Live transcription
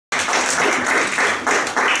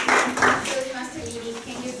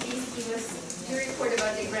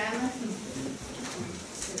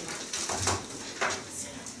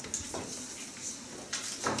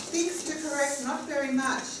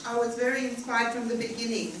right from the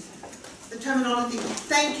beginning. The terminology,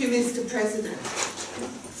 thank you, Mr. President.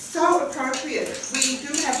 So appropriate. We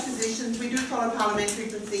do have positions, we do follow parliamentary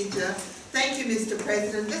procedure. Thank you, Mr.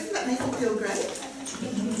 President. Doesn't that make you feel great?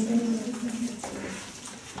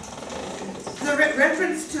 The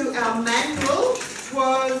reference to our manual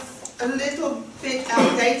was a little bit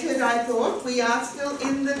outdated, I thought. We are still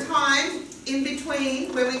in the time in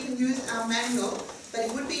between where we can use our manual, but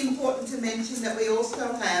it would be important to mention that we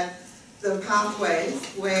also have the pathways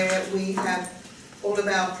where we have all of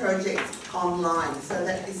our projects online. So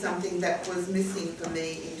that is something that was missing for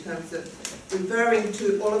me in terms of referring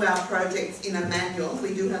to all of our projects in a manual.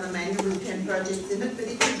 We do have a manual with 10 projects in it, but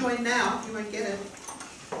if you join now, you won't get it.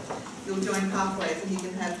 You'll join pathways and you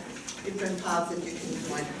can have different paths that you can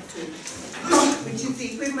join to, which is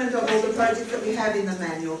the equivalent of all the projects that we have in the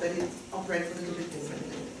manual, but it operates a little bit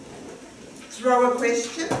differently. Throw a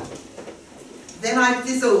question, then I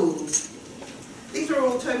fizzled. These are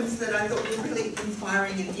all terms that I thought were really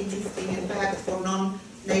inspiring and interesting, and perhaps for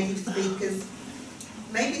non-native speakers,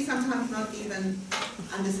 maybe sometimes not even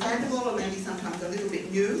understandable, or maybe sometimes a little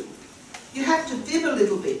bit new. You have to fib a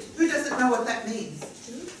little bit. Who doesn't know what that means?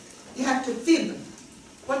 You have to fib.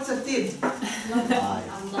 What's a fib? A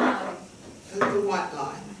lie. A little white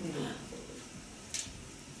lie.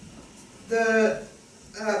 The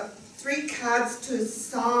 3 cards to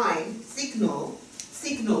sign, signal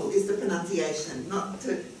is the pronunciation, not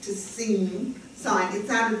to sing, sign. It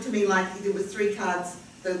sounded to me like it was 3 cards,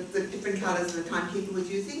 the different colours the timekeeper was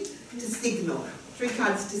using, to signal. 3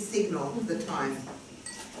 cards to signal the time.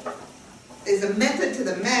 There's a method to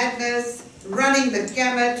the madness, running the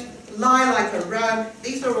gamut, lie like a rug.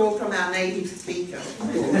 These are all from our native speaker, of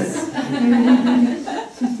course.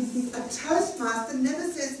 A Toastmaster never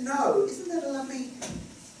says no. Isn't that a lovely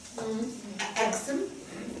axiom?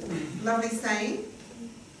 Lovely saying.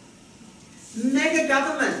 Mega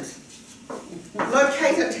government.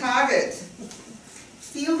 Locate a target.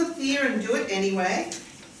 Feel the fear and do it anyway.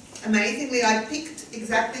 Amazingly, I picked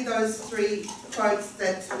exactly those 3 quotes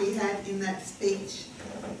that we had in that speech,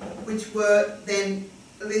 which were then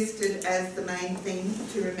listed as the main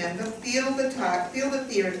things to remember. Feel the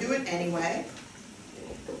fear and do it anyway.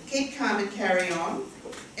 Keep calm and carry on.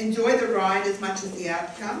 Enjoy the ride as much as the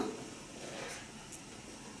outcome.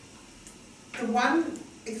 The one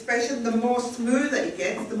expression, the more smoother it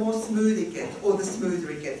gets, the more smooth it gets, or the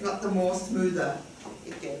smoother it gets, not the more smoother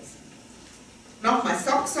it gets. Knock my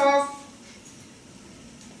socks off.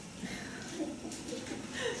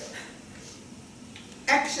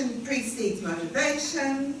 Action precedes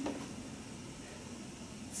motivation.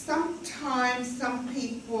 Sometimes some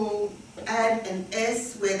people add an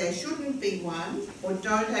S where there shouldn't be one, or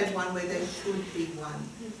don't add one where there should be one.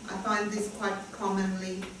 I find this quite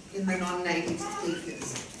commonly in the non-native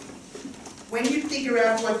speakers. When you figure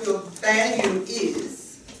out what your value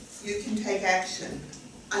is, you can take action.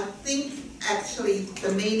 I think actually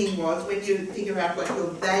the meaning was when you figure out what your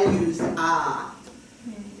values are.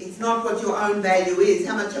 It's not what your own value is.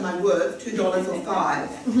 How much am I worth? $2 or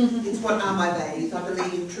 $5? It's what are my values. I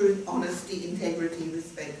believe in truth, honesty, integrity,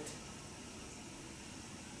 respect.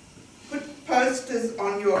 Put posters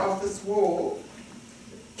on your office wall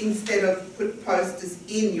instead of put posters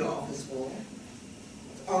in your office wall,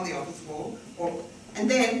 on the office wall. And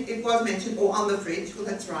then it was mentioned, or on the fridge. Well,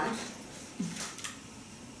 that's right.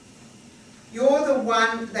 You're the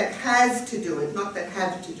one that has to do it, not that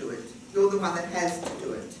have to do it. You're the one that has to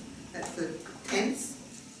do it. That's the tense.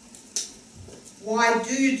 Why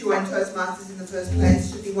do you join Toastmasters in the first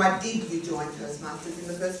place? Should be why did you join Toastmasters in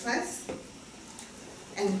the first place?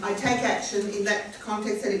 And I take action in that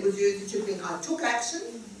context that it was used, it should be I took action.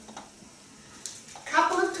 A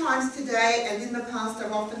couple of times today and in the past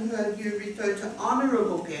I've often heard you refer to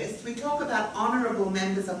honourable guests. We talk about honourable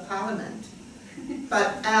members of Parliament.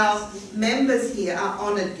 But our members here are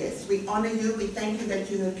honoured guests. We honour you, we thank you that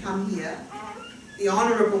you have come here. The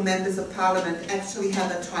honourable members of Parliament actually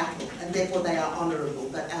have a title and therefore they are honourable,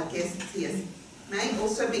 but our guests here may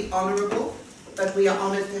also be honourable, but we are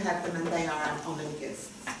honoured to have them and they are our honoured guests.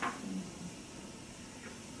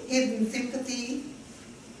 Hidden sympathy.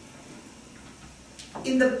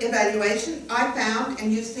 In the evaluation, I found,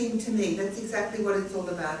 and you've seen to me, that's exactly what it's all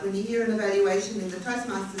about. When you hear an evaluation in the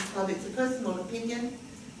Toastmasters Club, it's a personal opinion,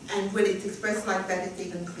 and when it's expressed like that, it's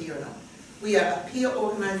even clearer. We are a peer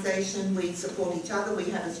organisation, we support each other, we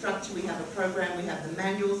have a structure, we have a program, we have the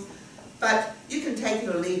manuals, but you can take it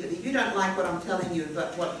or leave it. If you don't like what I'm telling you,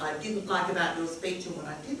 but what I didn't like about your speech or what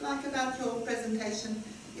I did like about your presentation,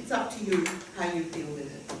 it's up to you how you deal with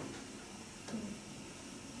it.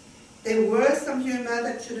 There were some humour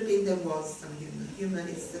that should have been, there was some humour. Humour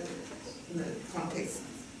is in the context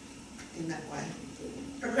in that way.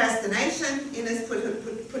 Procrastination, Ines put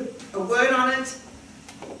a word on it,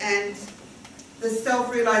 and the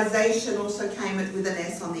self-realization also came with an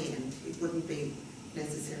S on the end. It wouldn't be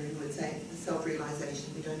necessary, we would say, the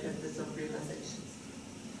self-realization. We don't have the self-realizations.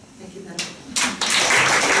 Thank you, Madam.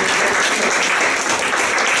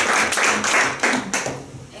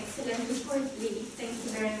 Excellent report, Lee. Thank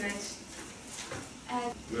you very much.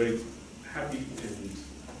 Very happy and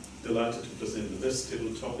delighted to present this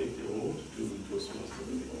table topic award to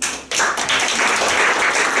Toastmasters.